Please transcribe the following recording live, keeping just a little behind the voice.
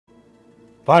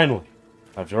Finally,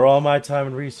 after all my time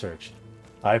and research,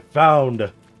 I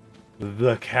found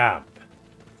the camp.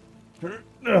 Over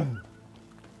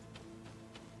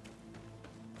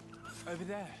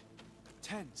there.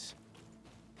 Tents.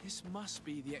 This must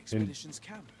be the expedition's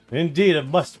camp. Indeed, it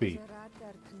must be.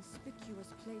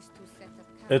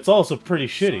 It's also pretty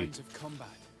shitty. Signs of combat.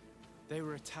 They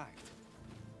were attacked.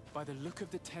 By the look of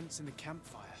the tents and the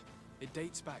campfire, it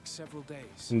dates back several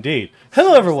days. Indeed.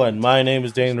 Hello everyone, my name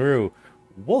is 𝓮𝓼𝓷𝓾.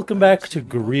 Welcome back to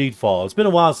Greedfall. It's been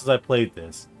a while since I played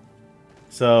this.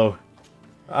 So,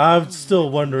 I'm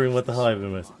still wondering what the hell I've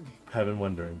been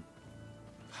wondering.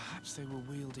 Perhaps they were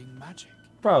wielding magic.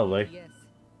 Probably. Yes.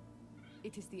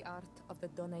 It is the art of the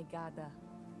𝓮𝓺𝓷𝓾.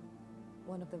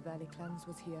 One of the valley clans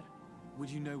was here. Would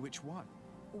you know which one?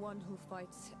 One who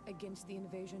fights against the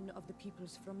invasion of the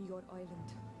peoples from your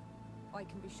island. I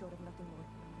can be sure of nothing more.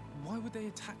 Why would they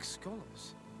attack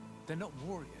scholars? They're not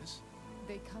warriors.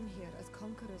 They come here as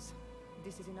conquerors.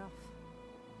 This is enough.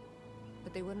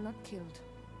 But they were not killed.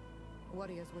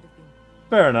 Warriors would have been.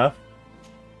 Fair enough.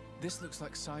 This looks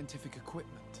like scientific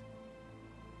equipment.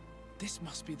 This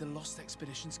must be the Lost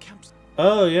Expedition's campsite.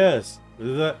 Oh yes,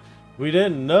 we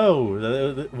didn't know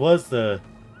that it was the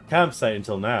campsite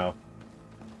until now.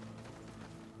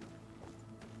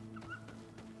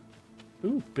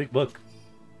 Ooh, big book.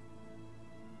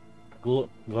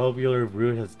 Globular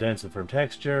root has dense and firm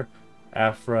texture.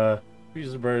 𝓓𝓪,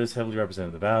 species of bird is heavily represented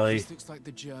in the valley. This looks like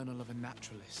the journal of a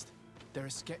naturalist. There are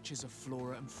sketches of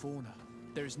flora and fauna.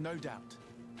 There is no doubt.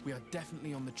 We are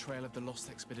definitely on the trail of the Lost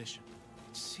Expedition.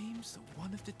 It seems that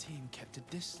one of the team kept a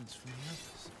distance from the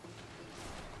others.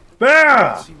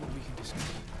 Bah! Let's see what we can discover.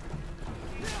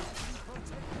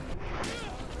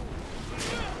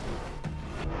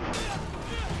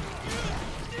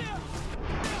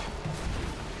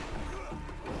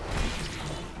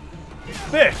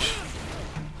 Bitch!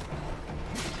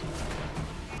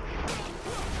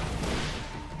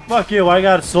 Fuck you, I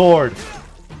got a sword.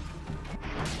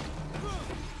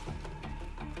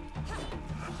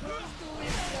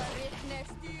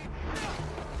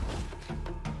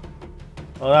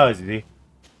 Oh, that was easy.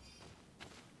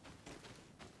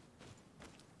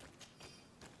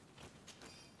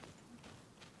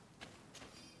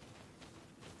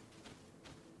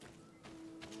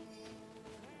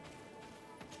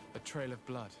 A trail of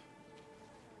blood.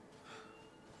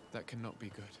 That cannot be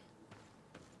good.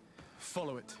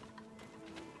 Follow it.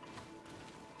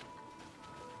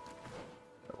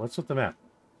 What's with the map?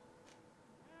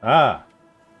 Ah.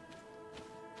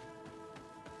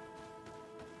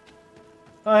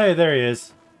 Oh, hey, there he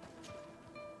is.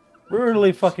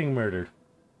 Brutally fucking murdered.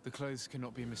 The clothes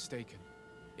cannot be mistaken.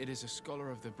 It is a scholar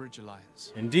of the Bridge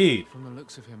Alliance. Indeed. From the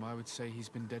looks of him, I would say he's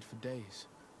been dead for days,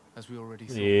 as we already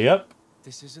thought. Yep.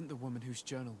 This isn't the woman whose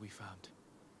journal we found.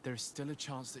 There is still a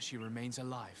chance that she remains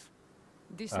alive.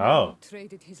 This Oh. man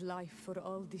traded his life for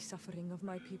all the suffering of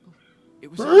my people.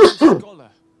 It was a scholar,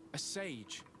 a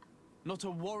sage, not a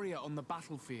warrior on the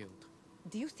battlefield.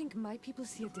 Do you think my people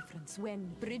see a difference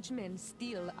when bridgemen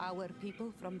steal our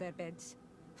people from their beds?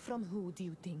 From who do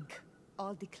you think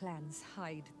all the clans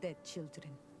hide their children?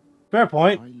 Fair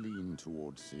point. I lean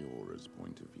towards 𝓬𝓪𝓷𝓾's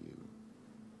point of view.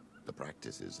 The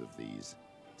practices of these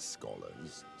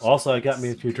scholars. Also, it got me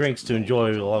a few drinks to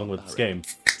enjoy along with this game.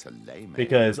 Theleme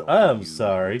Because, offer I'm you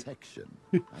sorry. protection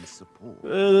and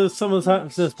support. Some of the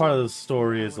times this part of the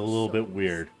story is a little bit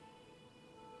weird.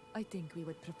 I think we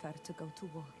would prefer to go to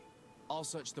war. I'll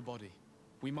search the body.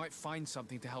 We might find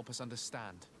something to help us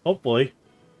understand. Hopefully.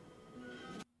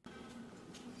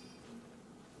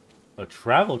 A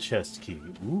travel chest key.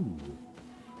 Ooh.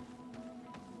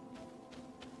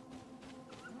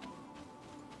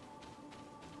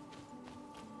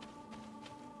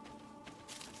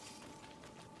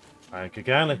 I could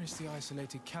kinda. Where is the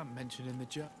isolated camp mentioned in the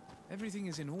journal? Everything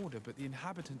is in order, but the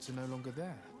inhabitants are no longer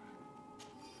there.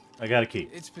 I got a key.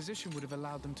 Its position would have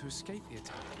allowed them to escape the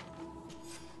attack.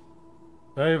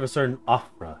 I have a certain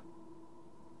𝓓𝓪.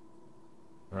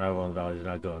 Arrival in the valley did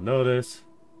not go unnoticed.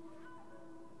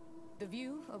 The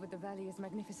view over the valley is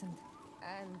magnificent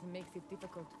and makes it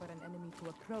difficult for an enemy to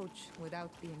approach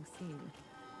without being seen.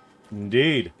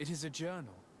 Indeed. It is a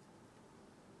journal.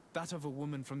 That of a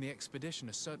woman from the expedition,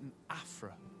 a certain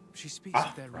𝓓𝓪. She speaks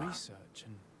of their research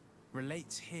and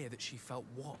relates here that she felt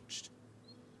watched.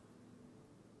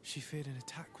 She feared an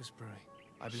attack was brewing.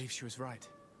 I believe she was right.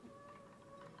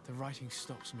 The writing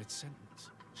stops mid-sentence.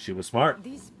 She was smart.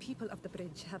 These people of the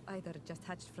bridge have either just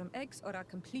hatched from eggs or are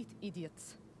complete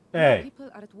idiots. Hey. People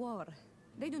are at war.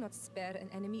 They do not spare an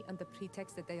enemy on the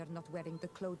pretext that they are not wearing the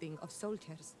clothing of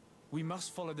soldiers. We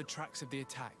must follow the tracks of the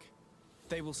attack.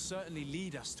 They will certainly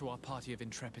lead us to our party of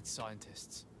intrepid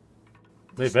scientists.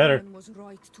 They better. Someone was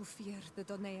right to fear the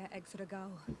𝓮𝓵.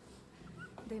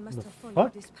 They must have followed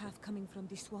fuck? this path coming from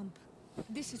the swamp.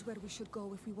 This is where we should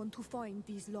go if we want to find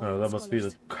these lost Oh, that must be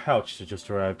the scholars. couch that just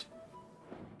arrived.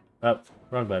 Oh,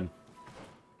 wrong button.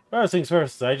 First things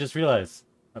first, I just realized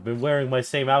I've been wearing my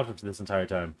same outfit this entire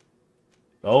time.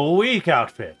 The weak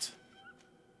outfit!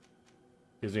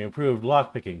 Gives me improved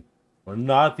lockpicking, but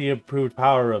not the improved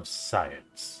power of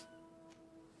science.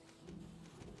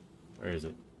 Where is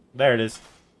it? There it is.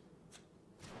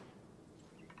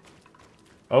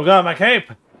 Oh god, my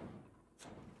cape!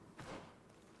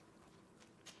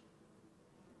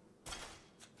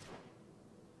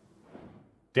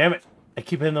 Damn it! I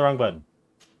keep hitting the wrong button.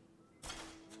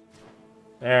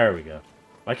 There we go.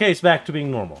 My cape's back to being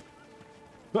normal.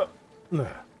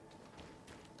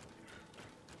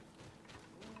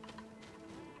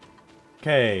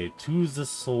 Okay, to the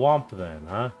swamp then,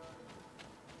 huh?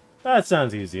 That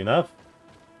sounds easy enough.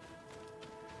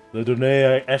 The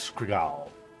𝓮𝓵.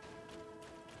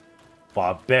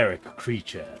 Barbaric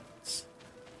creatures.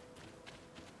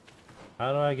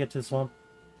 How do I get to the swamp?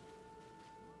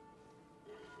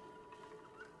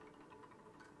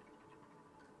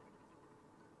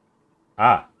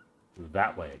 Ah,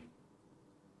 that way.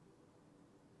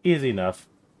 Easy enough.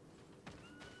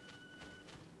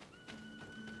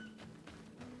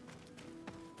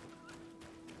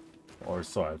 Or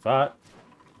so I thought.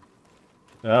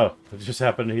 Oh, I just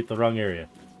happened to hit the wrong area.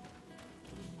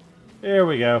 Here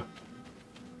we go.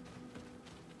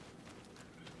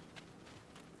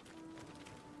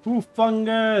 Ooh,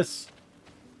 fungus!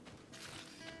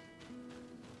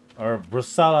 Or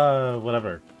𝓓𝓪𝓷𝓛𝓲𝓷𝓽,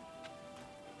 whatever.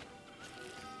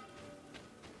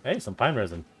 Hey, some pine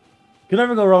resin. Can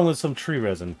never go wrong with some tree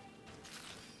resin.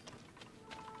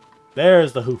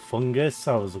 There's the fungus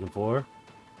I was looking for.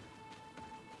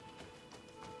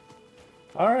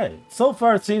 Alright, so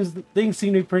far it seems things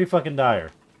seem to be pretty fucking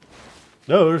dire.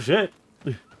 No shit.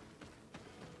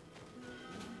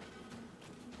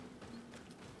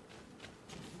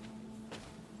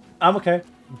 I'm okay.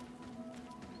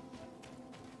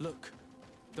 Look,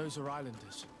 those are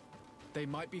islanders. They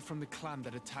might be from the clan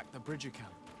that attacked the 𝓮𝓵.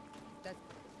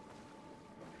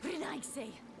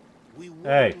 𝓮𝓵𝓵. We won't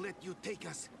Hey. let you take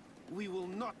us. We will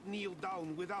not kneel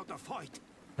down without a fight.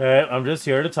 Hey, I'm just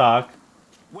here to talk.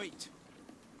 Wait.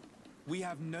 We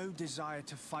have no desire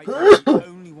to fight. We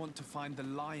only want to find the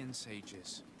lion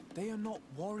sages. They are not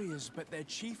warriors, but their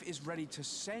chief is ready to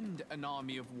send an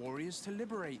army of warriors to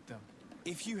liberate them.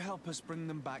 If you help us bring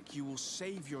them back, you will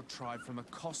save your tribe from a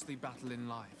costly battle in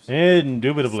lives.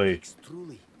 Indubitably. Speaks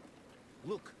truly.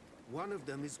 Look, one of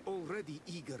them is already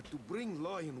eager to bring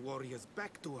lion warriors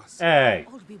back to us. Hey.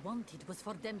 All we wanted was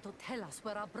for them to tell us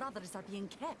where our brothers are being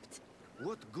kept.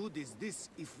 What good is this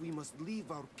if we must leave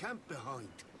our camp behind?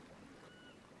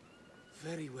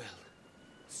 Very well.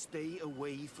 Stay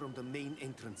away from the main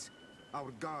entrance. Our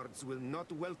guards will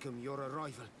not welcome your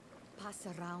arrival. Pass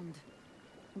around.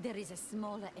 There is a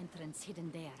smaller entrance hidden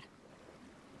there.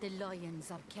 The lions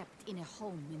are kept in a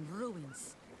home in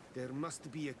ruins. There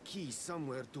must be a key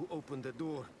somewhere to open the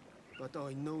door, but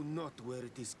I know not where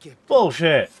it is kept.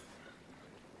 Bullshit.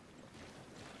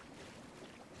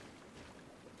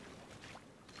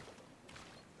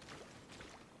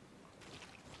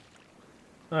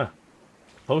 Huh.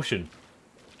 Potion.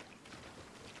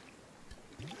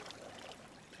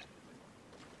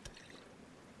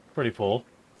 Pretty full.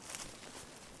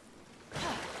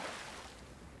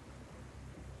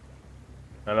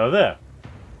 Hello there.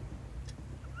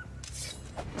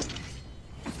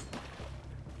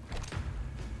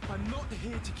 I'm not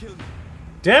here to kill you.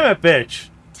 Damn it, bitch!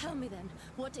 Tell me then,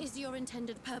 what is your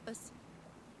intended purpose?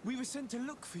 We were sent to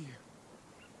look for you.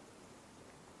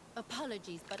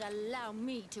 Apologies, but allow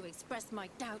me to express my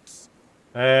doubts.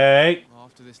 Hey.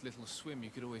 After this little swim, you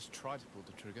could always try to pull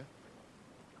the trigger.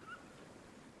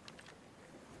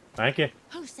 Thank you.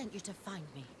 Who sent you to find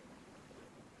me?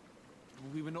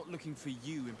 We were not looking for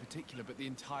you in particular, but the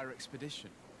entire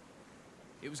expedition.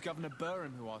 It was Governor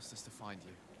Burham who asked us to find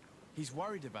you. He's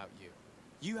worried about you.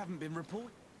 You haven't been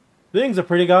reported. Things are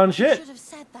pretty gone You shit. should have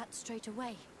said that straight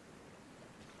away.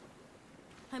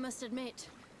 I must admit,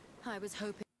 I was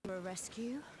hoping for a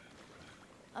rescue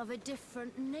of a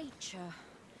different nature.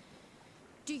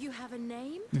 Do you have a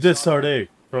name? 𝓮𝓵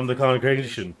from the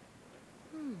congregation.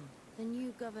 The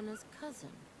new governor's cousin,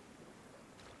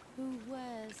 who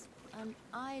wears an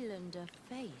islander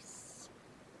face.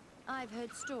 I've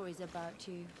heard stories about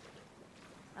you.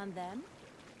 And then?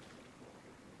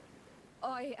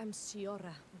 I am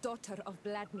Siora, daughter of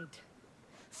Bladnid.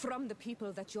 From the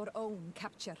people that your own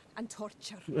capture and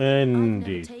torture. I've never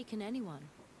Indeed. taken anyone.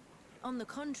 On the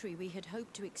contrary, we had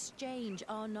hoped to exchange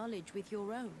our knowledge with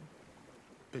your own.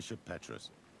 Bishop Petrus,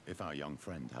 if our young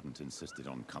friend hadn't insisted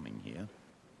on coming here,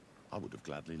 I would have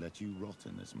gladly let you rot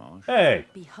in this marsh. Hey!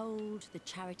 Behold the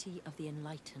charity of the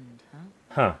enlightened, huh?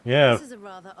 Huh, yeah. This is a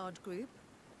rather odd group.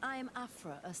 I am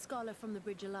𝓓𝓪, a scholar from the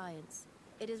Bridge Alliance.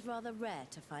 It is rather rare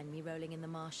to find me rolling in the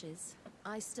marshes.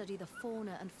 I study the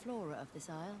fauna and flora of this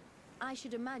isle. I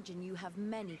should imagine you have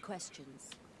many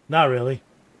questions. Not really.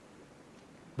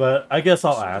 But I guess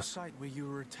I'll I saw the ask. site where you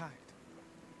were attacked.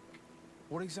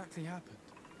 What exactly happened?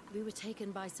 We were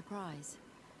taken by surprise.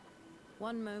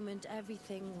 One moment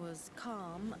everything was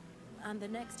calm, and the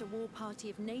next a war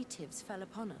party of natives fell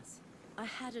upon us. I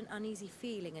had an uneasy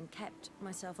feeling and kept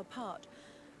myself apart.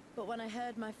 But when I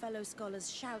heard my fellow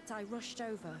scholars shout, I rushed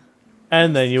over.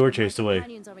 And then you were chased My away.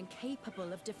 companions are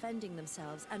incapable of defending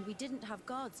themselves, and we didn't have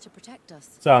guards to protect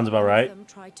us. Sounds about One right. of them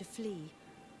tried to flee,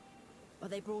 but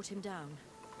they brought him down.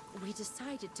 We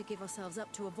decided to give ourselves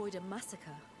up to avoid a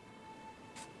massacre.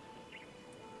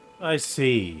 I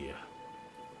see.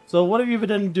 So what have you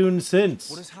been doing since?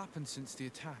 What has happened since the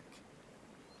attack?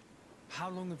 How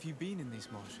long have you been in these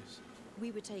marshes?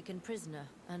 We were taken prisoner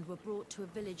and were brought to a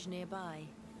village nearby.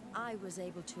 I was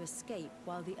able to escape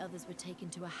while the others were taken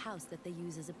to a house that they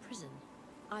use as a prison.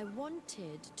 I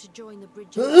wanted to join the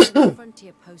Bridge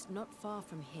frontier post not far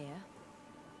from here,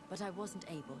 but I wasn't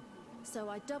able. So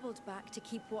I doubled back to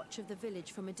keep watch of the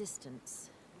village from a distance.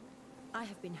 I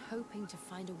have been hoping to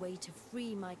find a way to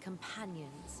free my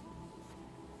companions,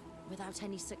 without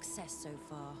any success so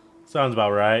far. Sounds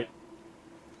about right.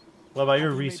 What about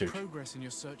your Have you made research? progress in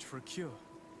your search for a cure?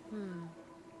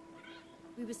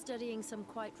 We were studying some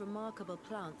quite remarkable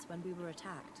plants when we were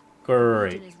attacked.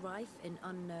 Great. The region is rife in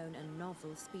unknown and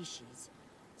novel species.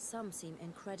 Some seem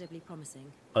incredibly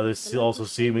promising. Others The also local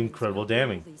seem shamans incredible know all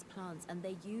damning. these plants, and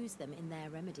they use them in their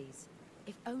remedies.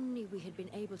 If only we had been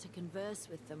able to converse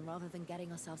with them rather than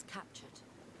getting ourselves captured.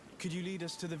 Could you lead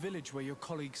us to the village where your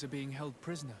colleagues are being held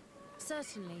prisoner?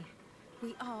 Certainly.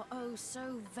 We are oh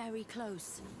so very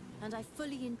close, and I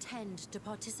fully intend to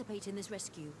participate in this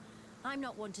rescue. I'm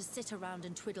not one to sit around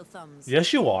and twiddle thumbs.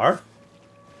 Yes, you are.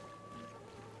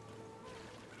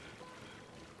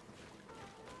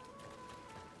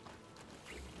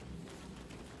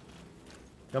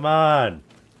 Come on.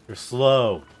 You're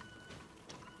slow.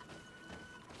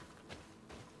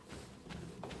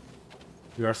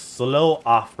 You're slow,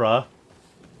 𝓓𝓪.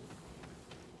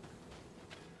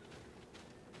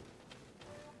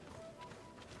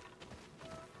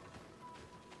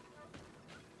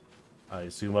 I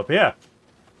assume up here.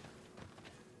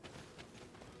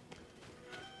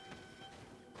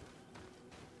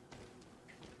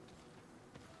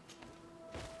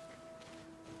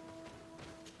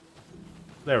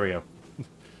 There we go.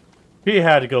 He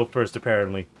had to go first,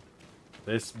 apparently.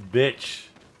 This bitch.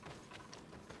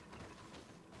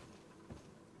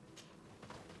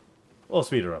 We'll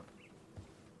speed her up.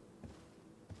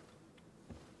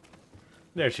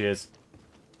 There she is.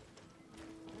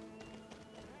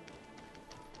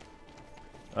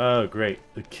 Oh, great.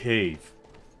 The cave.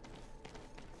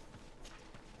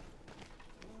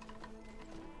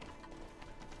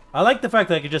 I like the fact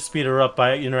that I could just speed her up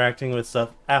by interacting with stuff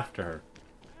after her.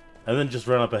 And then just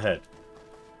run up ahead.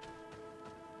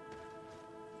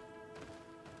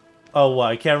 Oh,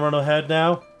 what? I can't run ahead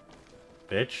now?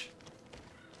 Bitch.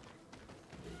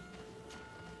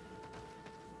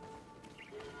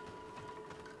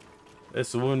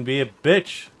 This woman be a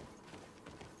bitch.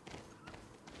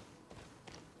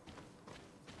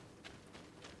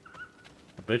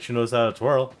 A bitch who knows how to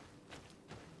twirl.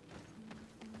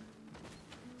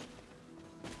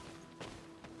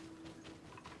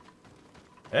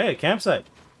 Hey, campsite.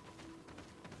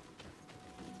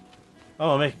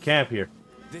 Oh, I'll make a camp here.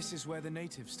 This is where the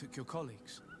natives took your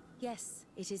colleagues. Yes,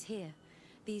 it is here.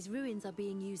 These ruins are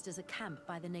being used as a camp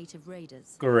by the native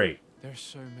raiders. Great. There are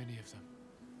so many of them.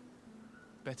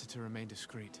 Better to remain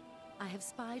discreet. I have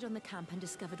spied on the camp and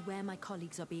discovered where my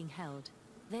colleagues are being held.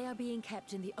 They are being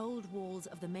kept in the old walls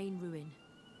of the main ruin.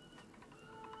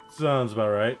 Sounds about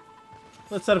right.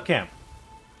 Let's set up camp.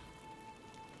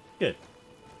 Good.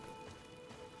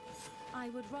 I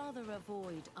would rather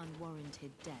avoid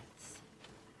unwarranted deaths.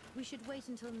 We should wait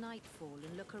until nightfall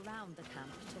and look around the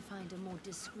camp to find a more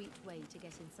discreet way to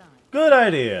get inside. Good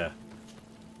idea.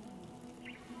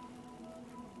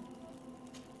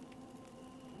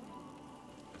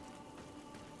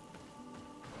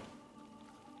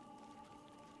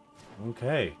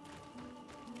 Okay.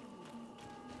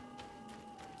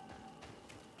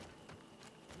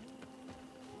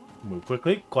 Move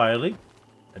quickly, quietly.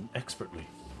 and expertly.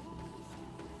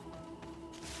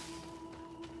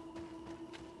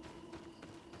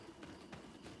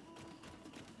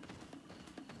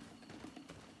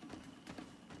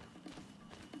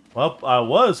 Well, I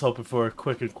was hoping for a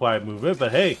quick and quiet movement,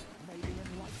 but hey,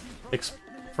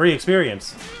 free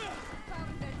experience.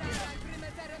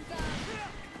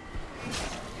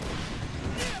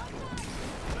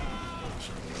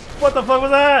 What the fuck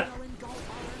was that?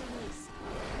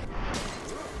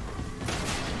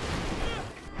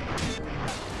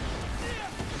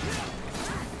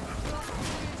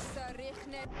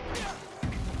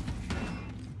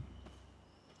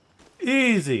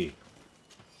 Easy.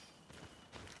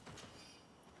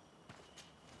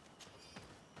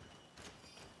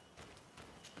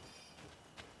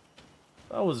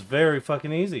 That was very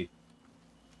fucking easy.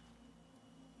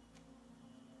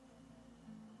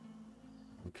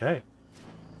 Okay.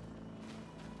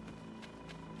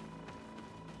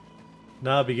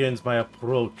 Now begins my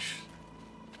approach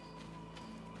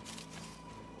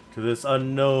to this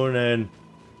unknown and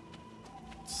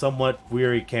somewhat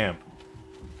weary camp.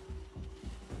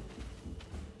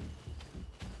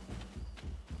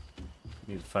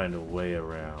 Need to find a way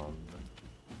around.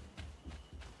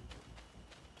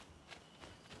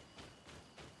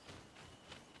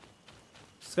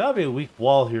 There's gotta be a weak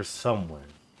wall here somewhere.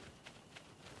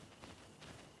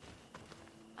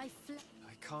 I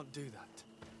can't do that.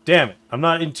 Damn it, I'm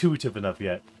not intuitive enough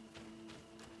yet.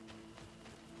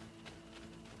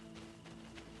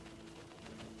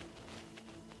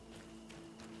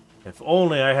 If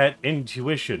only I had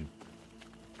intuition.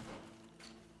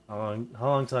 How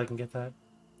long till I can get that?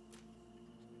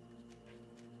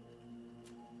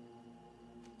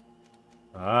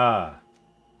 Ah.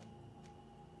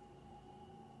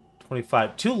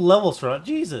 25. 2 levels from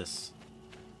Jesus.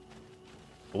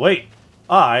 Wait.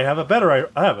 I have a better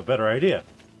idea.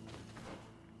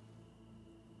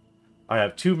 I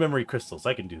have 2 memory crystals.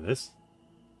 I can do this.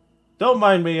 Don't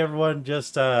mind me, everyone.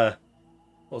 Just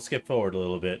we'll skip forward a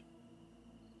little bit.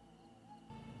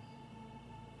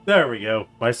 There we go.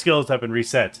 My skills have been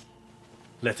reset.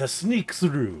 Let us sneak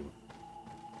through.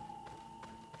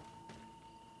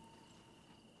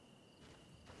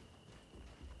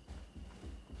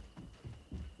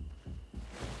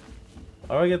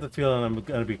 I get the feeling I'm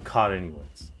gonna be caught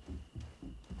anyways.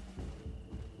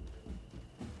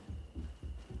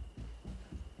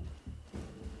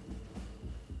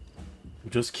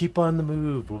 Just keep on the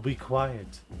move. We'll be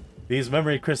quiet. These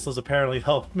memory crystals apparently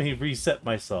help me reset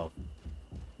myself.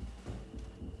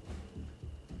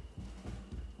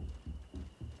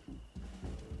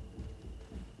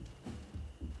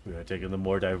 We are taking the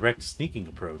more direct sneaking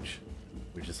approach,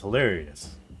 which is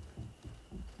hilarious.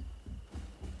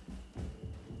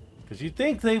 Because you'd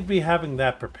think they'd be having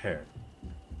that prepared.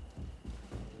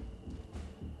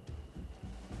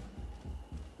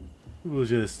 We'll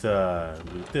just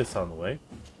loot this on the way.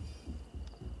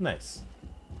 Nice.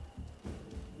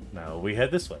 Now we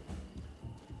head this way.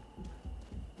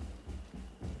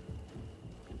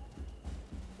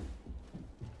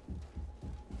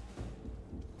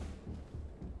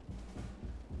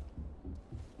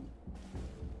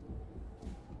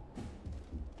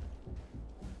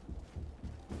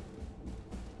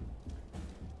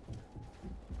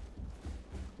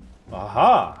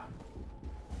 Aha!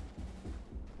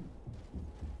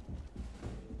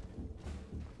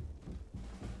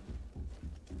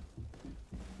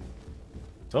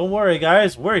 Don't worry,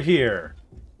 guys. We're here.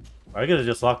 I could have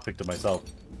just lockpicked it myself.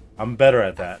 I'm better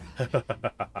at that.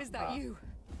 Is that you?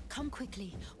 Come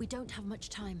quickly. We don't have much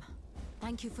time.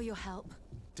 Thank you for your help.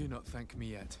 Do not thank me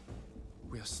yet.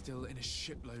 We are still in a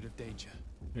shipload of danger.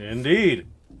 Indeed.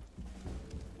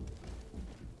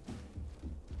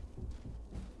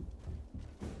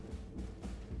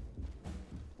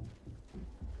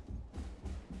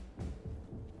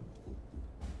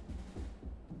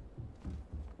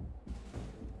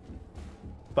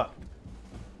 But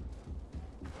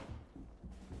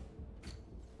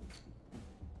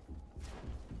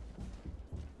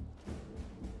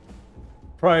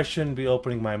probably shouldn't be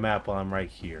opening my map while I'm right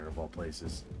here, of all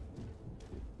places.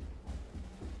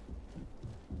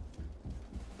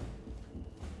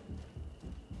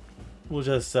 We'll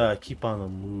just keep on the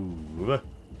move.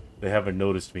 They haven't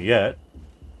noticed me yet.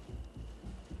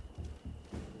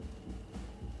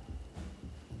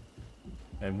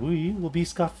 And we will be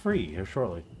scot-free here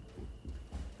shortly.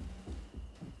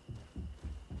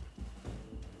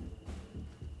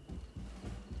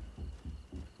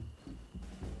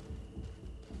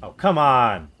 Oh, come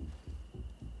on!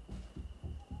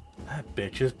 That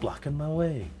bitch is blocking my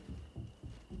way.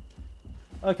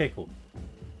 Okay, cool.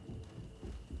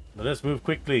 Let us move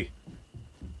quickly.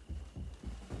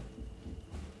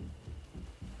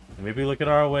 Maybe looking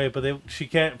our way, but she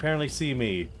can't apparently see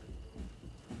me.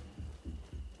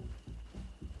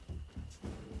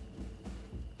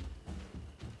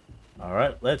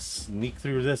 Alright, let's sneak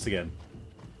through this again.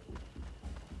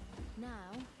 Now,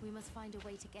 we must find a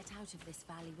way to get out of this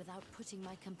valley without putting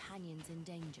my companions in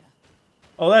danger.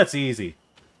 Oh, that's easy.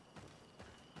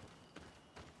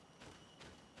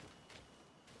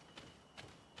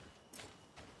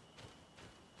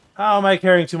 How am I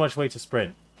carrying too much weight to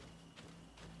sprint?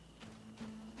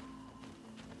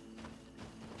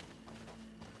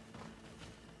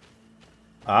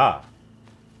 Ah.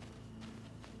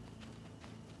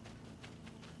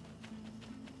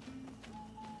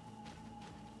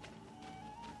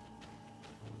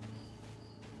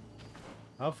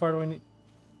 How far do we need?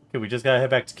 Okay, we just gotta head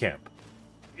back to camp.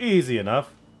 Easy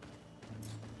enough.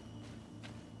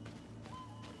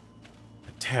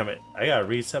 Damn it. I gotta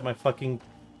reset my fucking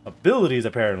abilities,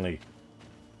 apparently.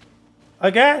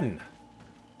 Again!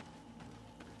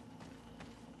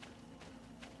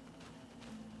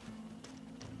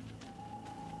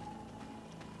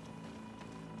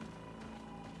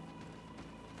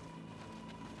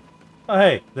 Oh,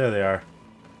 hey, there they are.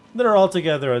 They're all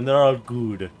together and they're all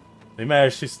good. They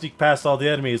managed to sneak past all the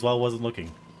enemies while I wasn't looking.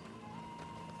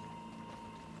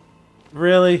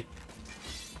 Really?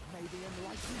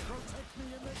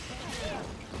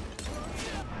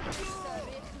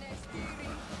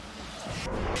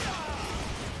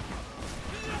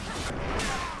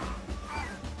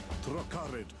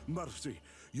 𝓓𝓪𝓷𝓛𝓲𝓷𝓽,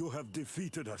 you have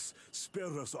defeated us.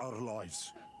 Spare us our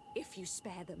lives. If you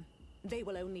spare them, they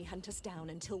will only hunt us down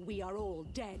until we are all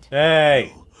dead.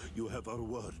 Hey! No, you have our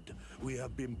word. We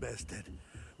have been bested.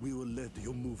 We will let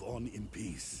you move on in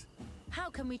peace. How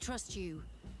can we trust you?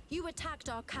 You attacked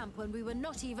our camp when we were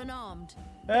not even armed.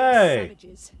 Hey!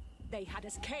 Savages. They had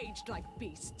us caged like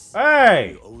beasts.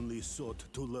 Hey! We only sought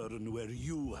to learn where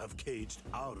you have caged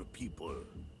our people.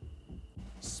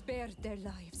 Spare their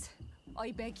lives.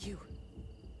 I beg you.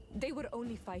 They were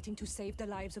only fighting to save the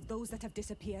lives of those that have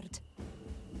disappeared.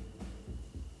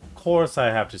 Of course I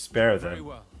have to spare them. Very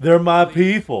well. They're my Please.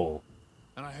 people.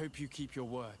 And I hope you keep your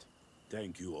word.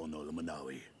 Thank you,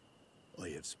 𝓮𝓼𝓛𝓲𝓷𝓽. I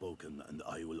have spoken, and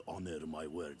I will honor my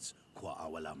words.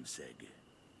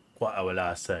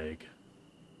 𝓮𝓺𝓷𝓴𝓼.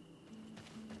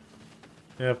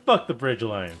 Yeah, fuck the Bridge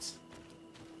Alliance.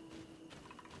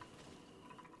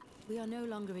 We are no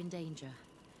longer in danger.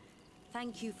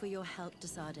 Thank you for your help,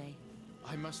 𝓮𝓵𝓷𝓾.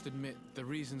 I must admit, the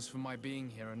reasons for my being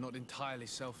here are not entirely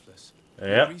selfless.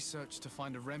 Yep. The research to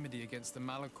find a remedy against the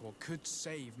𝓮𝓼𝓾 could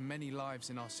save many lives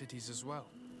in our cities as well.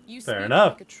 You Fair speak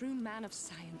enough. like a true man of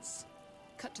science.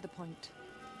 Cut to the point.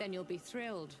 Then you'll be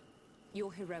thrilled.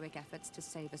 Your heroic efforts to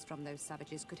save us from those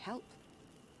savages could help.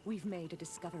 We've made a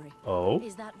discovery. Oh?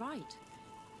 Is that right?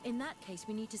 In that case,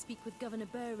 we need to speak with Governor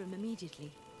𝓬𝓪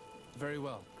immediately. Very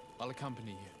well. I'll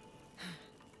accompany you.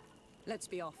 Let's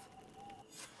be off.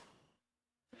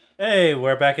 Hey,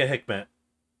 we're back at Hickman.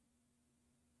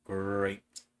 Great.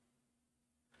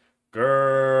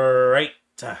 Great.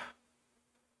 I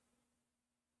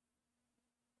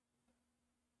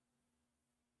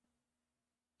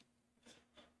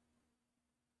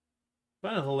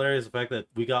find it hilarious the fact that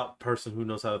we got a person who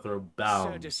knows how to throw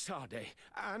bounds. 𝓵𝓪𝓷𝓾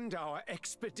and our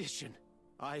expedition.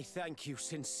 I thank you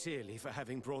sincerely for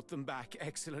having brought them back,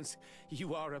 Excellence.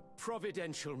 You are a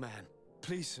providential man.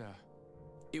 Please, sir.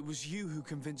 It was you who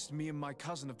convinced me and my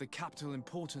cousin of the capital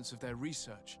importance of their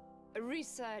research.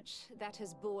 Research that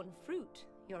has borne fruit,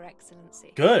 Your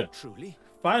Excellency. Good. Truly?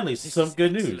 Finally, This some is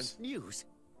good excellent news. news.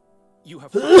 You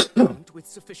have found a plant with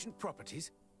sufficient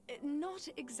properties? Not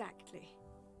exactly.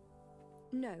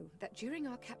 Know that during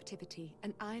our captivity,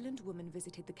 an island woman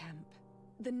visited the camp.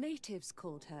 The natives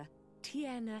called her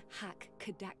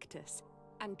𝓮𝓵𝓾𝓲𝓹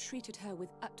and treated her with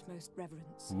utmost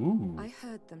reverence. Ooh. I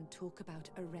heard them talk about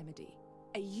a remedy,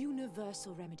 a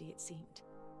universal remedy it seemed,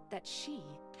 that she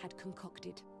had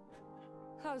concocted.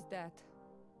 How's that?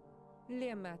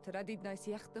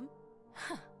 𝓮𝓵𝓷𝓷𝓴𝓼?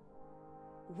 Huh.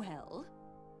 Well,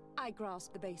 I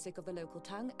grasp the basic of the local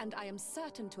tongue, and I am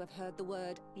certain to have heard the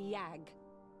word yag.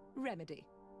 Remedy.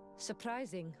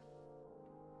 Surprising.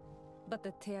 But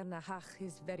the 𝓮𝓵𝓵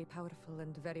is very powerful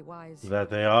and very wise. That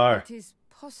they are. It is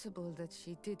possible that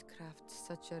she did craft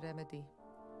such a remedy.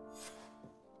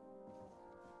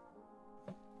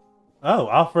 Oh,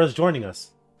 Alfred's joining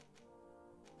us.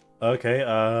 Okay,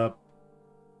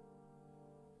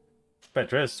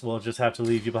 Petrus, we'll just have to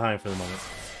leave you behind for the moment.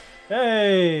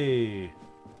 Hey!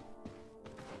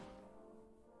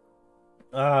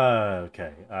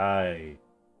 Okay,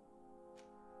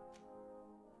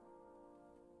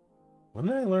 when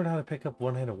did I learn how to pick up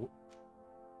one-handed...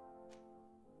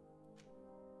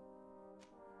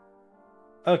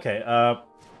 Okay,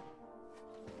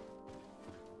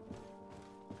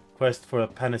 quest for a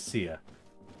panacea.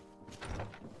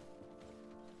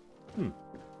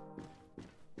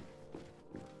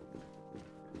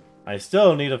 I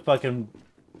still need to fucking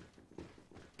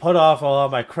put off all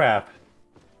of my crap.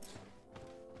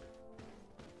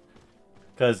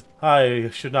 Because I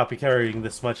should not be carrying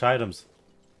this much items.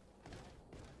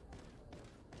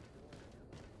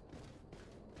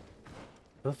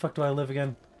 Where the fuck do I live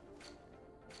again?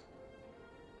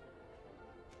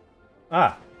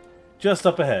 Ah, just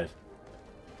up ahead.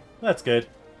 That's good.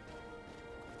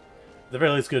 The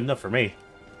very least good enough for me.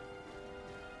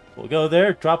 We'll go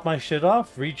there, drop my shit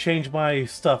off, rechange my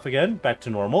stuff again, back to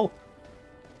normal,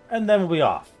 and then we'll be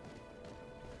off.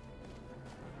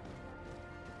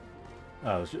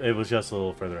 Oh, it was just a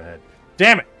little further ahead.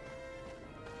 Damn it!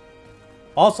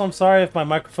 Also, I'm sorry if my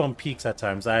microphone peaks at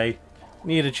times. I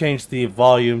need to change the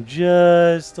volume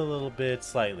just a little bit,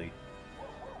 slightly.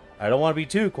 I don't want to be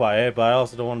too quiet, but I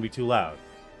also don't want to be too loud.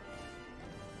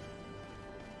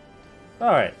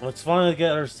 Alright, let's finally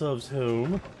get ourselves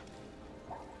home.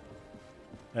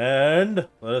 And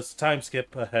let's time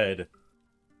skip ahead.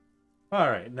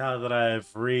 Alright, now that I've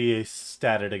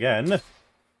restarted again,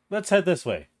 let's head this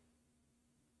way.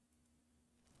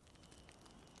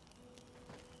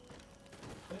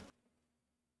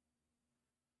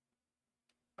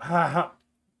 Haha.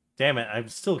 Damn it, I'm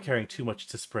still carrying too much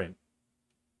to sprint.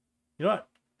 You know what?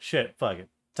 Shit, fuck it.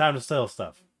 Time to sell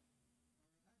stuff.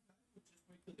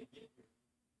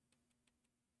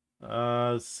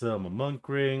 Sell my monk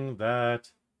ring, that.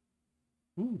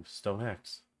 Ooh, stone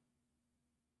axe.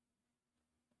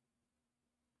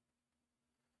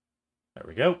 There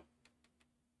we go.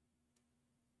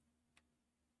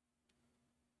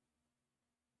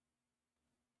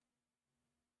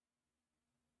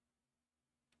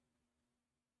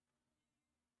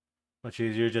 Much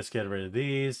easier, just get rid of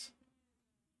these.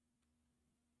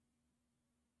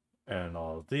 And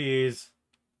all of these.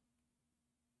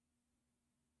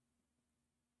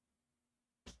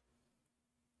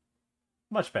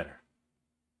 Much better.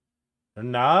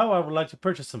 And now I would like to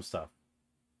purchase some stuff.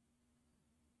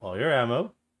 All your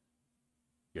ammo.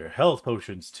 Your health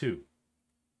potions too.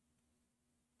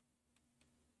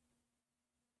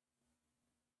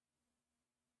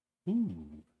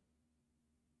 Ooh.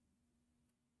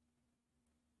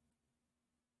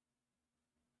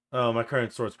 Oh, my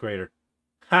current sword's greater.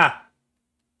 Ha!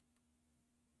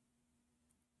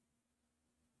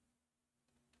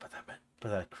 But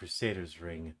that Crusader's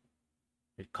ring,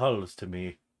 it calls to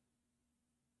me.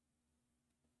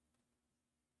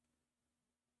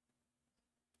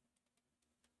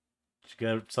 Did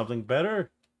you get something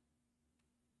better?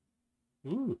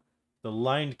 Ooh, the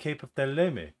lined cape of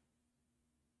Theleme.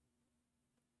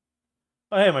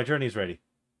 Oh, hey, my journey's ready.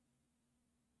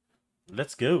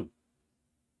 Let's go.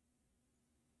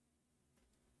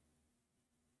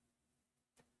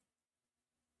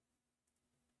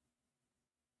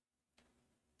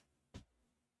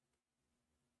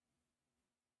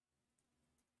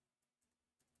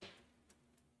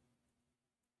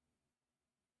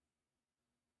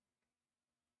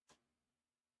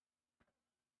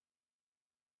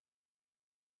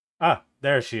 Ah,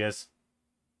 there she is.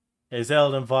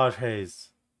 𝓮𝓼 𝓛𝓲𝓷𝓽.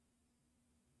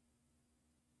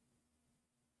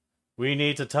 We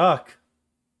need to talk.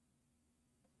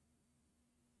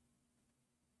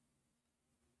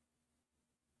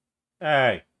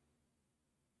 Hey.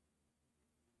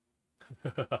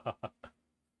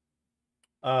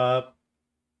 uh.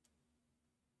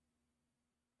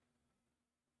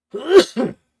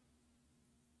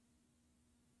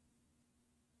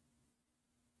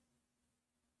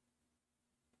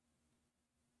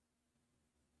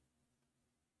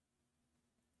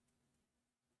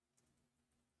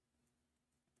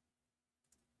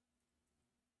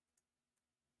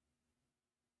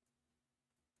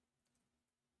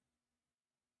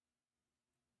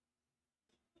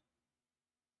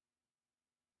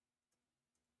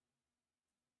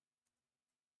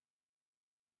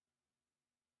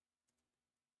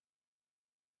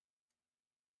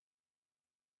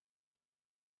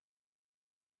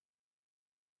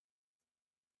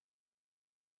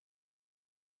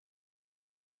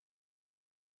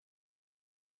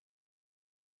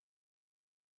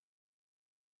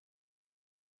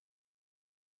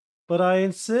 But I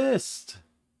insist.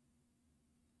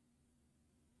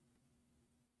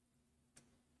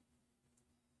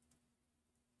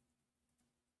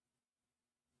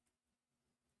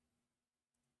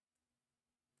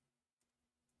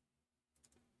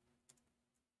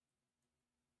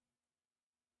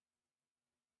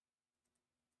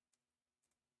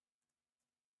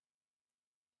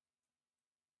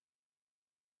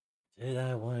 Did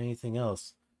I want anything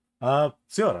else?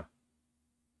 Siora.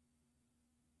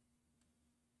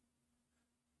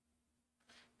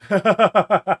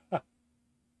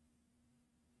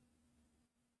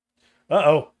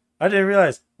 Uh-oh. I didn't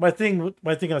realize. My thing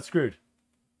got screwed.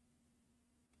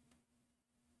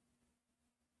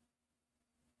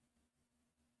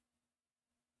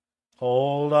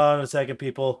 Hold on a second,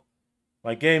 people.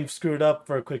 My game screwed up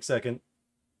for a quick second.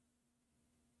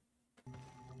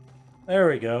 There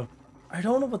we go. I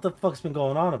don't know what the fuck's been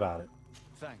going on about it.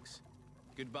 Thanks.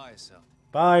 Goodbye, Sel.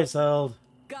 Bye, Seld.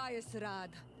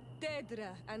 𝓮𝓺𝓷𝓽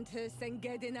and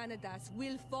𝓮𝓺𝓛𝓲𝓷𝓴𝓼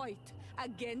will fight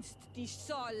against the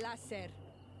𝓮𝓺𝓷𝓛𝓲𝓷𝓽,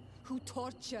 who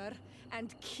torture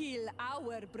and kill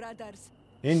our brothers.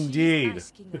 Indeed.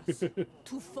 She's asking us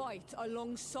to fight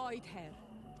alongside her,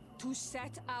 to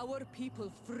set our people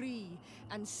free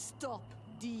and stop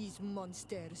these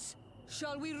monsters.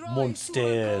 Shall we rise Monsters.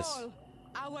 to our call?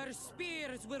 Our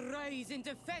spears will rise in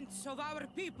defense of our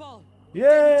people.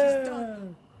 Yeah.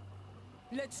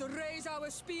 Let's raise our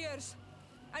spears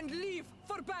and leave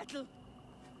for battle.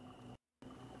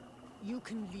 You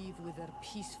can leave with a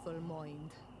peaceful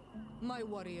mind. My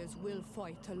warriors will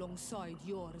fight alongside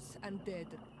yours and 𝓮𝓺𝓷𝓾.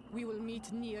 We will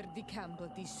meet near the camp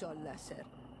of the 𝓮𝓺𝓷𝓴𝓼.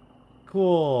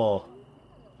 Cool.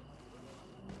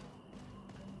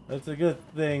 That's a good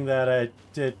thing that I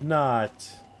did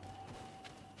not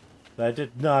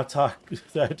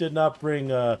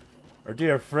bring our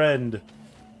dear friend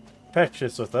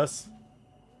Petrus with us.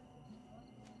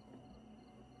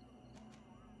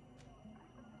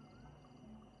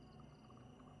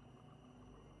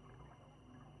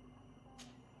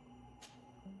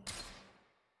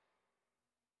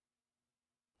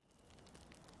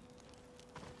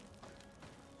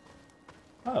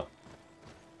 Oh.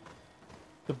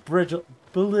 The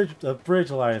Bridge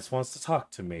Alliance wants to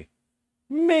talk to me.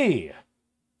 Me!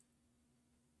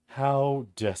 How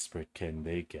desperate can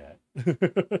they get?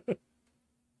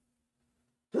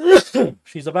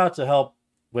 She's about to help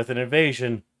with an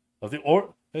invasion of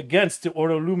against the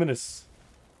𝓮𝓼𝓛𝓲𝓷𝓾.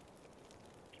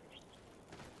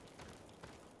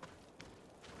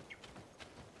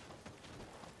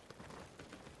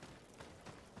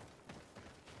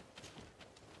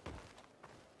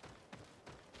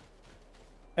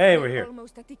 Hey, we're here.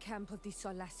 Almost at the camp of the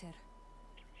𝓮𝓵𝓴𝓼.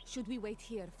 Should we wait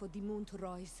here for the moon to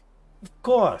rise? Of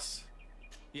course.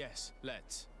 Yes,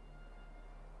 let's.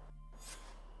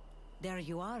 There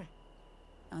you are.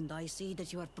 And I see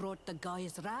that you have brought the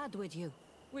𝓮𝓺𝓷 with you.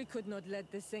 We could not let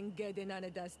the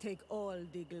𝓮𝓺𝓛𝓷𝓴𝓼 take all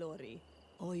the glory.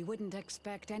 I wouldn't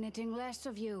expect anything less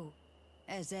of you,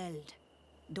 Ethelde,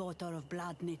 daughter of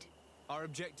𝓮𝓵𝓷𝓾. Our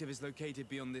objective is located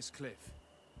beyond this cliff.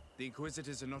 The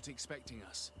Inquisitors are not expecting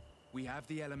us. We have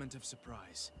the element of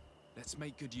surprise. Let's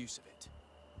make good use of it.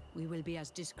 We will be as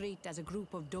discreet as a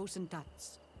group of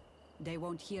𝓮𝓼𝓾s. They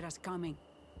won't hear us coming.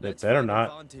 They better not.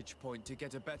 Let's find a vantage point to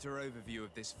get a better overview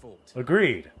of this fort.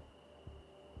 Agreed.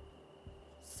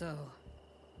 So,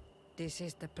 this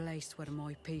is the place where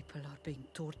my people are being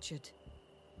tortured.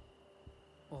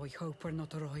 I hope we're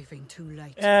not arriving too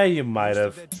late. You might Most have.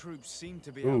 of their troops seem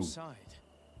to be Ooh. outside,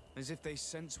 as if they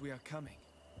sense we are coming.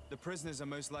 The prisoners are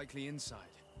most likely inside.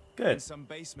 In Good. some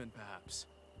basement, perhaps.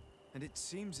 And it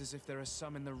seems as if there are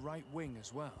some in the right wing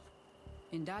as well.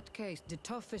 In that case, the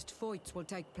toughest fights will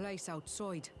take place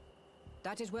outside.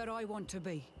 That is where I want to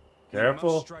be. We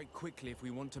Careful. must strike quickly if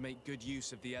we want to make good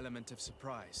use of the element of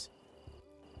surprise.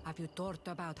 Have you thought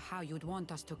about how you'd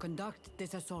want us to conduct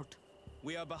this assault?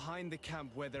 We are behind the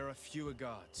camp where there are fewer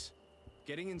guards.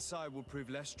 Getting inside will prove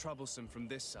less troublesome from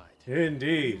this side. We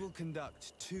Indeed. will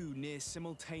conduct two near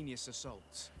simultaneous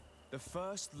assaults. The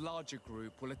first larger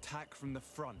group will attack from the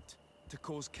front to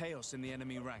cause chaos in the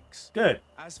enemy ranks. Good.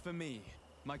 As for me,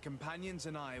 my companions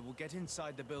and I will get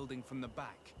inside the building from the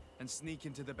back and sneak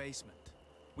into the basement.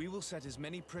 We will set as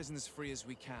many prisoners free as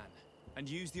we can and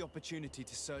use the opportunity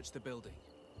to search the building.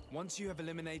 Once you have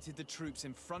eliminated the troops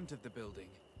in front of the building,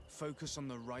 focus on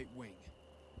the right wing.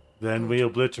 Then we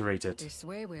obliterate it. This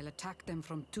way we'll attack them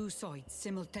from two sides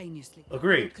simultaneously. We'll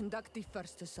Agreed. conduct the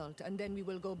first assault, and then we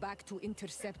will go back to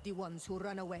intercept the ones who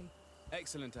run away.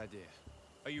 Excellent idea.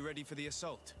 Are you ready for the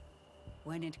assault?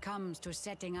 When it comes to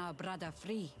setting our brother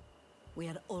free, we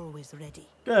are always ready.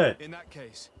 Good. In that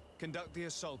case, conduct the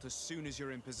assault as soon as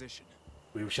you're in position.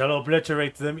 We shall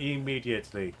obliterate them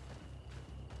immediately.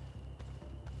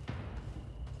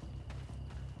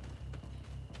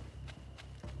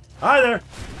 Hi there.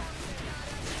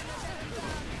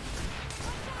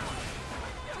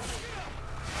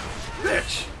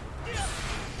 Bitch.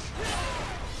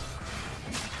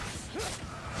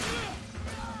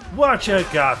 What you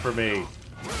got for me?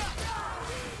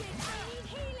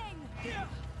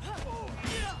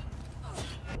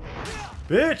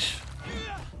 Bitch!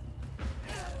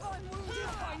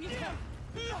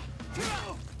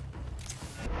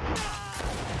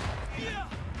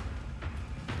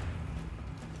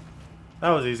 That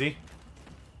was easy.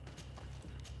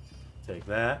 Take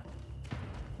that.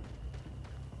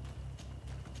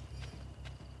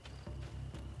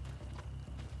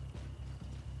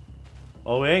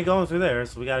 Oh, we ain't going through there,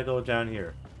 so we gotta go down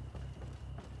here.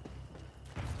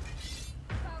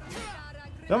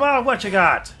 Come on, what you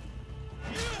got?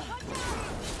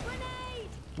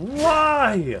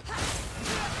 Why?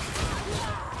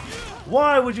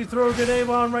 Why would you throw a grenade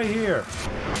on right here?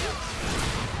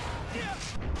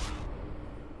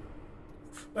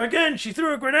 Again, she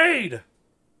threw a grenade!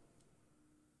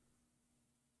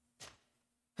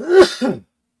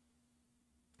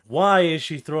 Why is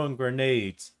she throwing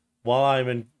grenades while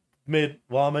I'm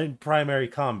in primary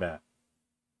combat?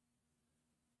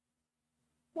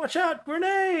 Watch out,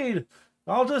 grenade!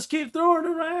 I'll just keep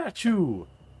throwing it at you.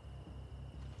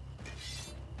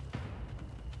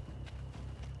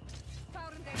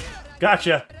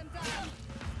 Gotcha.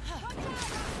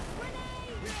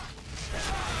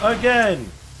 Again.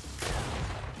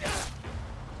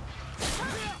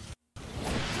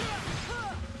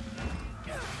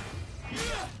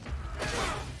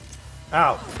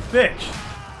 Ow, bitch.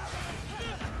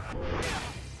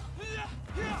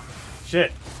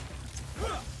 Shit.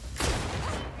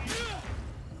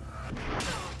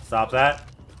 Stop that.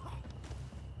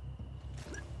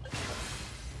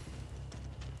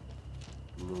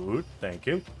 Good, thank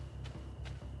you.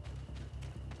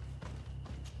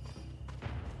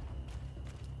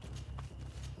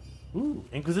 Ooh,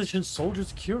 Inquisition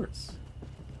Soldier's Cures.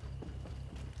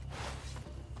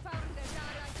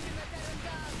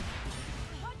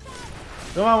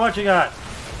 Come on, what you got?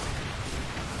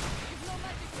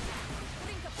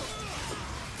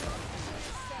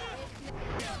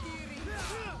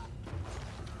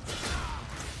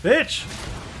 Bitch!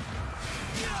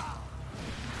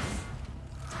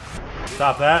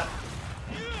 Stop that.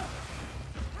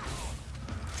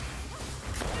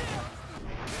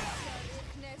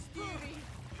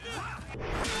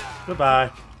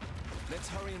 Goodbye. Let's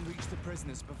hurry and reach the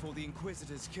prisoners before the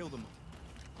Inquisitors kill them.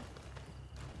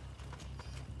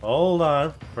 Hold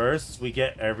on. First, we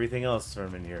get everything else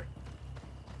from in here.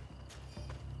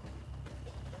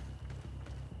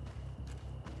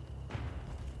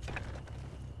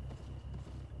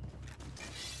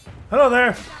 Hello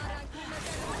there!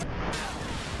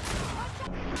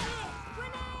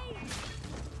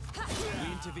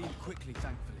 We intervened quickly,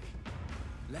 thankfully.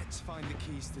 Let's find the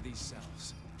keys to these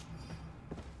cells.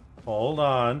 Hold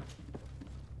on.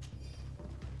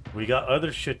 We got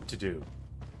other shit to do.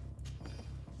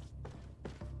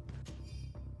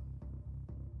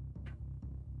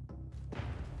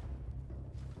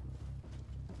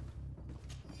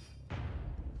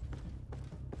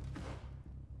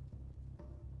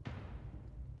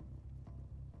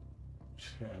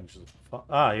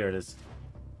 Ah, here it is.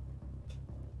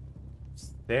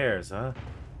 Stairs, huh?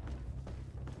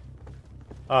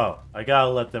 Oh, I gotta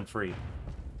let them free.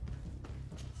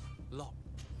 Lock.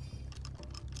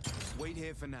 Wait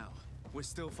here for now. We're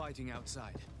still fighting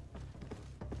outside.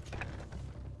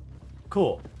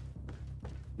 Cool.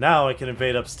 Now I can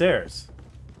invade upstairs.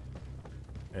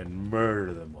 And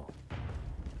murder them all.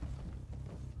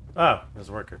 Oh, there's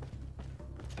a worker.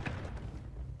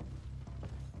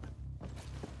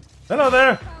 Hello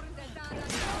there!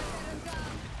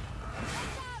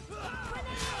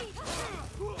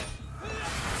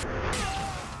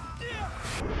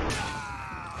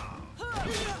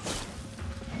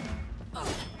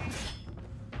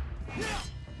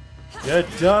 You're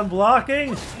done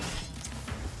blocking?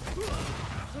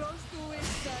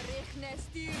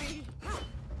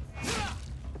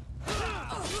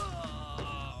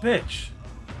 Bitch.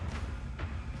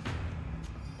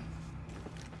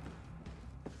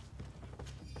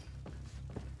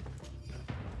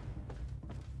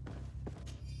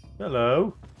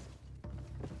 Hello.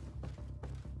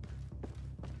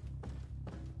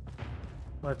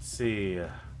 Let's see.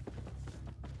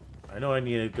 I know I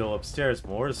need to go upstairs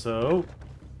more, so...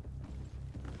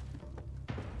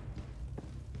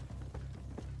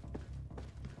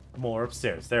 More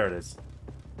upstairs. There it is.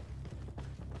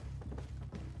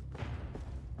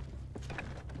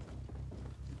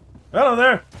 Hello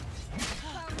there!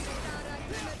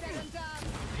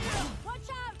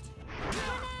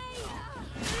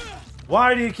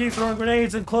 Why do you keep throwing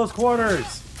grenades in close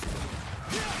quarters?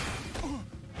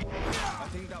 I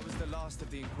think that was the last of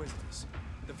the Inquisitors.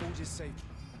 The forge is safe.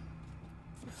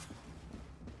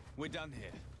 We're done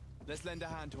here. Let's lend a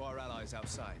hand to our allies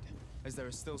outside, as there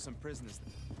are still some prisoners.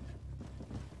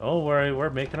 Don't worry,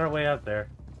 we're making our way out there.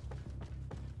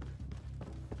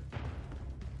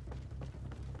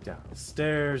 Down the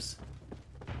stairs.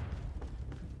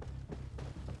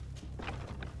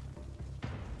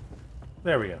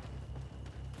 There we go.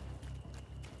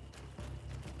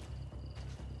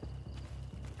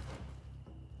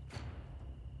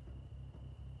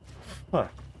 Huh.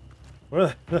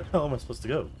 Where the hell am I supposed to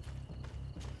go?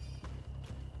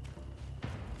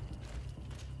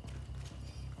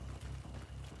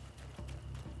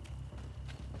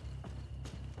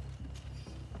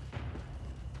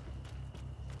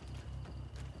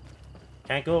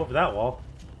 Can't go over that wall.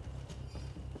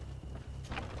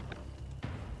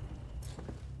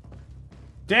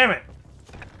 Damn it!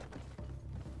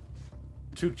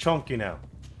 Too chunky now.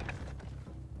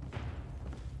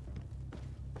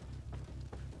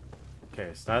 Okay,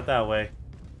 it's not that way.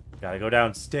 Gotta go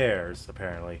downstairs,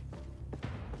 apparently.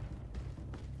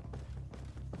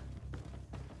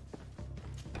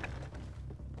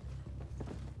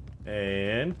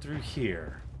 And through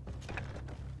here.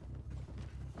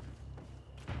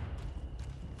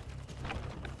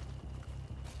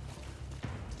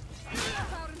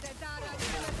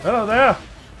 Hello there!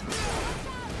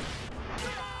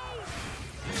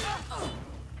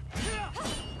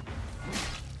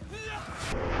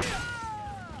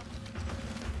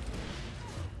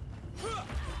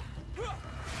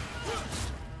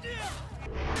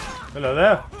 Hello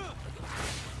there!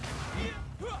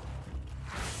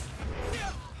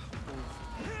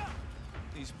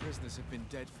 These prisoners have been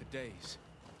dead for days.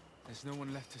 There's no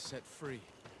one left to set free.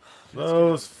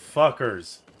 Those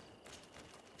fuckers.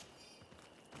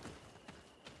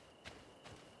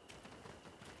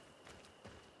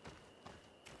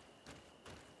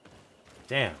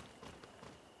 Damn.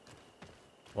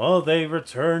 Well, they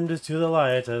returned to the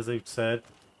light, as they said.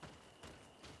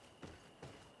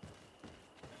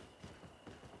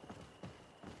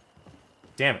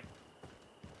 Damn it.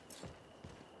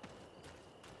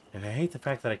 And I hate the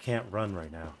fact that I can't run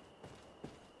right now.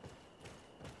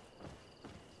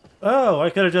 Oh, I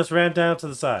could have just ran down to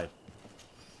the side.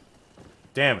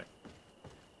 Damn it.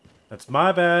 That's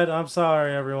my bad. I'm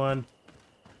sorry, everyone.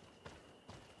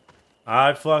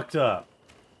 I fucked up.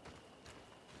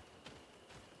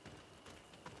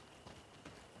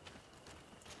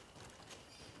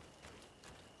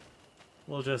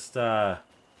 We'll just, head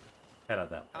out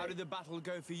that way. How did the battle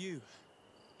go for you?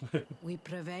 We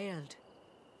prevailed.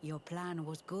 Your plan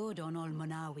was good on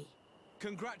𝓮𝓼.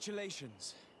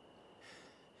 Congratulations.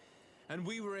 And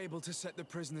we were able to set the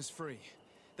prisoners free.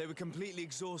 They were completely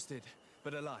exhausted,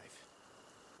 but alive.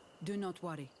 Do not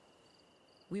worry.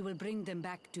 We will bring them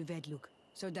back to 𝓮𝓼,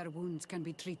 so their wounds can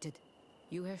be treated.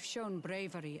 You have shown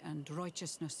bravery and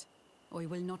righteousness. I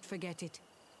will not forget it.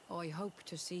 I hope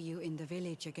to see you in the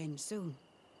village again soon.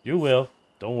 You will.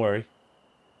 Don't worry.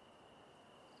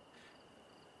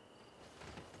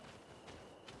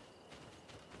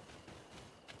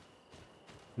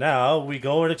 Now we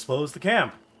go and expose the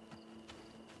camp.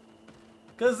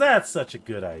 'Cause that's such a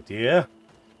good idea.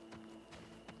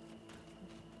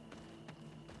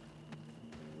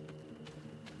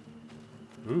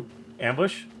 Ooh,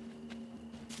 ambush.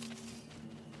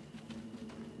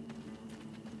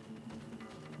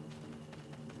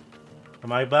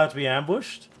 Am I about to be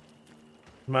ambushed?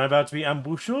 Am I about to be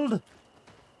ambushed?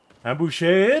 Ambushed?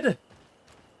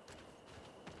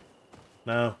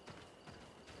 No.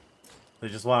 They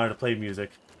just wanted to play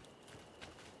music.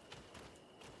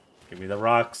 Give me the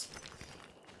rocks.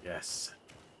 Yes.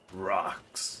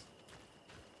 Rocks.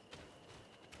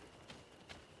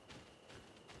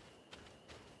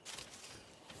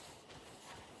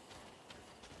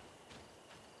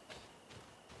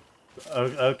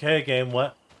 Okay, game,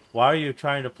 what? Why are you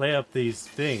trying to play up these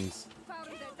things?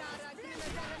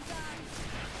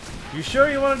 You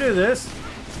sure you want to do this?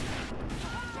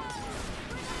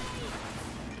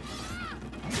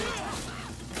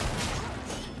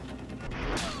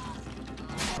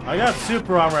 I got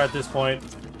super armor at this point.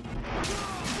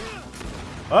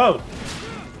 Oh!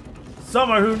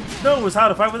 Someone who knows how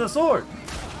to fight with a sword!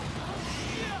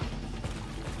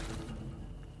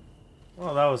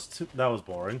 Well, that was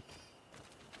boring.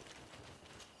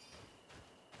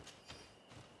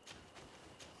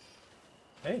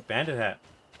 Hey, bandit hat.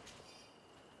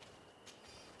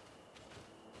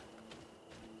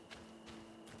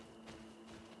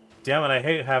 Damn it, I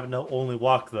hate having to only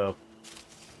walk, though.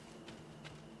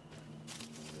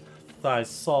 Thought I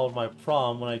solved my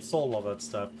problem when I sold all that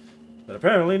stuff. But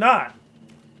apparently not.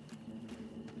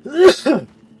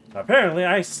 Apparently,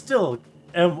 I still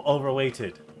am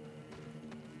overweighted.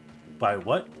 By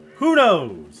what? Who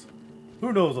knows?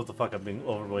 Who knows what the fuck I'm being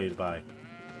overweighted by?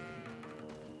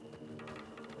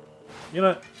 You know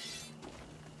what?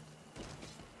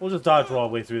 We'll just dodge roll our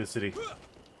way through the city.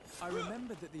 I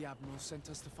remember that the Admiral sent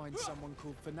us to find someone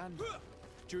called Fernando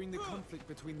during the conflict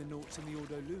between the Naughts and the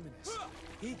Ordo Luminous.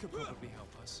 He could probably help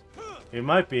us. He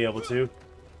might be able to.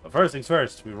 But first things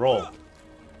first, we roll.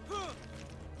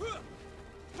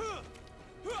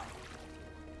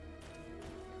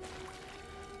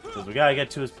 Because we gotta get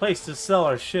to his place to sell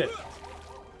our shit.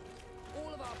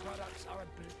 All of our products are a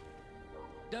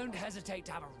Don't hesitate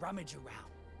to have a rummage around.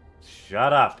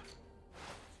 Shut up.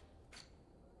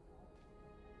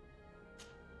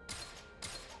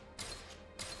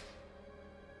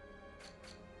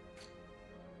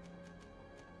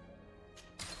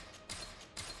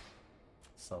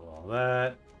 Sell all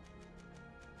that.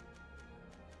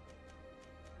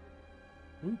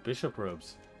 Ooh, bishop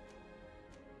robes.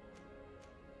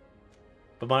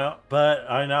 But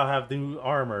I now have new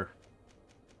armor.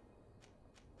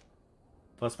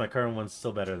 Plus my current one's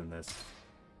still better than this.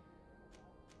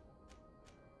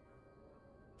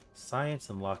 Science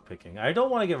and lockpicking. I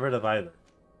don't want to get rid of either.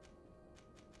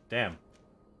 Damn.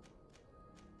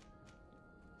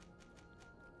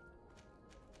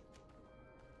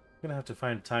 I'm gonna have to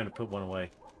find time to put one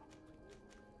away.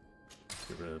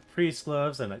 Get rid of the priest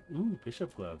gloves and ooh,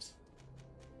 bishop gloves.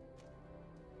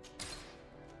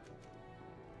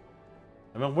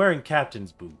 I'm wearing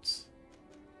captain's boots.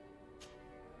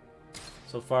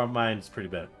 So far, mine's pretty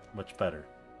bad, much better.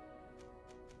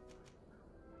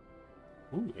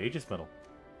 Ooh, Aegis medal.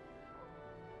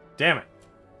 Damn it.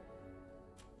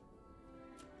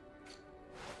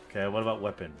 Okay, what about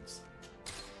weapons?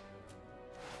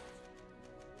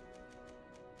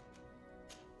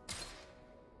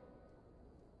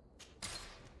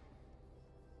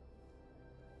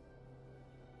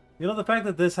 You know, the fact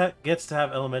that this gets to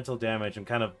have elemental damage, I'm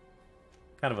kind of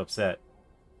upset.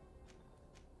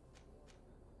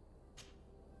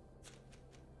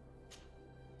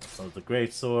 So the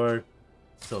great sword,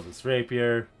 sell this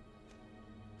rapier,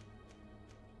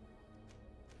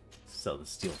 sell the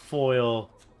steel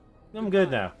foil. I'm good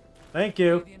now. Thank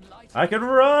you. I can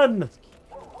run!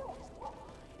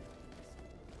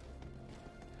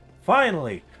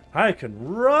 Finally, I can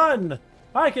run!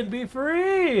 I can be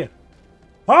free!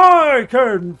 I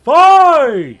can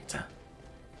fight!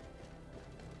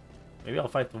 Maybe I'll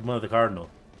fight the Mother Cardinal.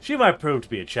 She might prove to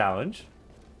be a challenge.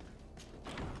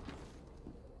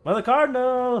 Mother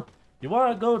Cardinal! You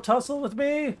want to go tussle with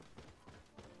me?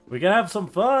 We can have some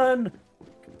fun.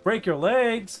 Break your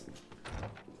legs.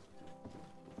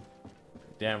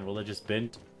 Damn religious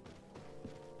bint.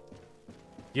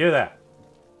 You hear that?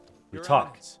 We Your talk.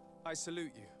 Eminence, I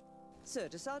salute you.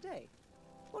 𝓵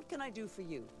what can I do for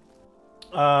you?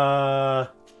 I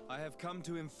have come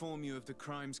to inform you of the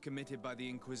crimes committed by the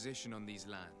Inquisition on these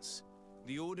lands.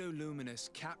 The Ordo Luminous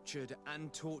captured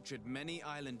and tortured many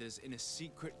islanders in a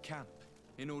secret camp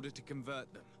in order to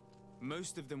convert them.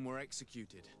 Most of them were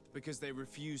executed because they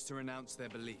refused to renounce their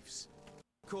beliefs.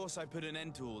 Of course, I put an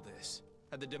end to all this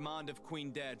at the demand of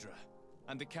Queen 𝓮𝓷𝓫,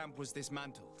 and the camp was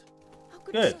dismantled. How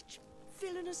could Good. such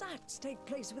villainous acts take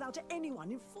place without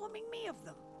anyone informing me of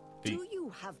them? Do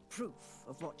you have proof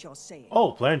of what you're saying?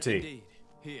 Oh, plenty. Indeed.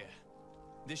 Here.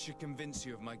 This should convince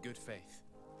you of my good faith.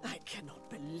 I cannot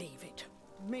believe it.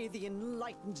 May the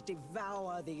enlightened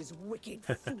devour these wicked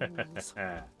fools.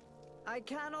 I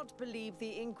cannot believe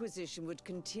the Inquisition would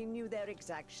continue their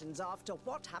exactions after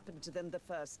what happened to them the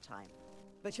first time.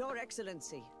 But Your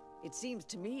Excellency, it seems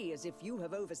to me as if you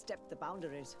have overstepped the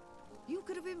boundaries. You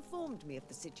could have informed me of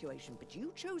the situation, but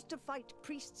you chose to fight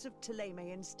priests of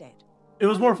Theleme instead. It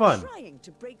was more fun. Trying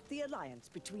to break the alliance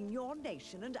between your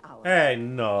nation and ours. Hey, Your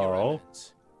no.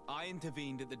 Eminence, I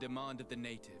intervened at the demand of the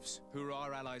natives, who are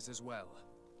our allies as well,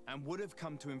 and would have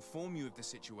come to inform you of the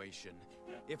situation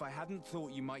if I hadn't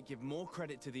thought you might give more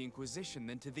credit to the Inquisition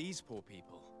than to these poor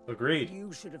people. Agreed.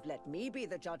 You should have let me be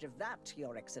the judge of that,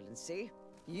 Your Excellency.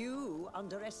 You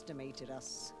underestimated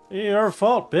us. Your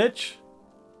fault, bitch.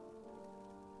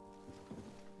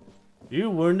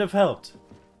 You wouldn't have helped.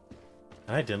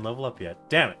 I didn't level up yet.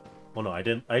 Damn it. Well, no, I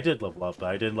didn't. I did level up, but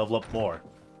I didn't level up more.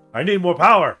 I need more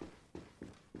power!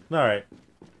 Alright.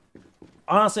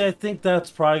 Honestly, I think that's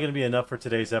probably going to be enough for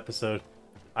today's episode.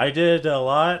 I did a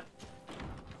lot,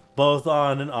 both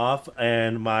on and off,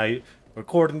 and my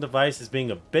recording device is being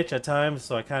a bitch at times,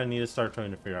 so I kind of need to start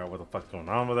trying to figure out what the fuck's going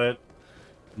on with it.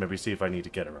 Maybe see if I need to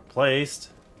get it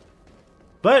replaced.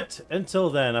 But, until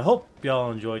then, I hope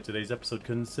y'all enjoyed today's episode.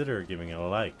 Consider giving it a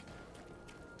like.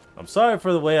 I'm sorry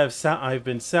for the way I've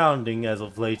been sounding as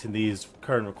of late in these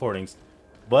current recordings,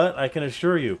 but I can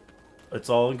assure you, it's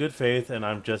all in good faith and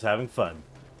I'm just having fun.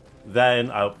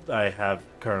 Then I have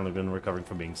currently been recovering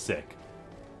from being sick.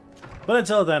 But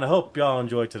until then, I hope y'all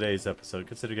enjoyed today's episode.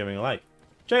 Consider giving a like.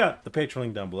 Check out the Patreon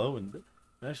link down below, and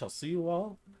I shall see you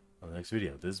all on the next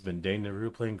video. This has been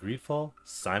𝓮𝓵𝓷𝓾 playing Greedfall,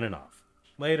 signing off.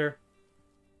 Later.